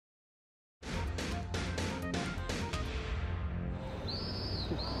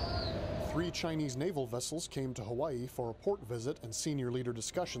3 Chinese naval vessels came to Hawaii for a port visit and senior leader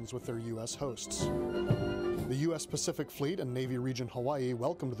discussions with their U.S. hosts. The U.S. Pacific Fleet and Navy Region Hawaii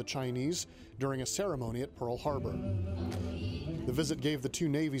welcomed the Chinese during a ceremony at Pearl Harbor. The visit gave the two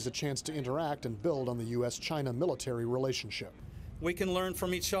navies a chance to interact and build on the U.S.-China military relationship. We can learn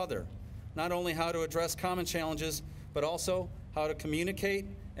from each other, not only how to address common challenges, but also how to communicate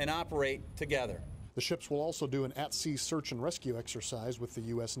and operate together. The ships will also do an at-sea search and rescue exercise with the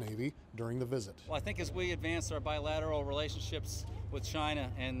U.S. Navy during the visit. Well, I think as we advance our bilateral relationships with China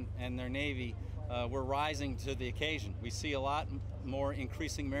and their Navy, we're rising to the occasion. We see a lot more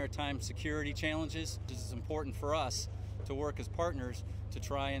increasing maritime security challenges. It's important for us to work as partners to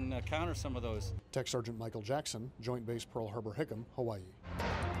try and counter some of those. Tech Sergeant Michael Jackson, Joint Base Pearl Harbor-Hickam, Hawaii.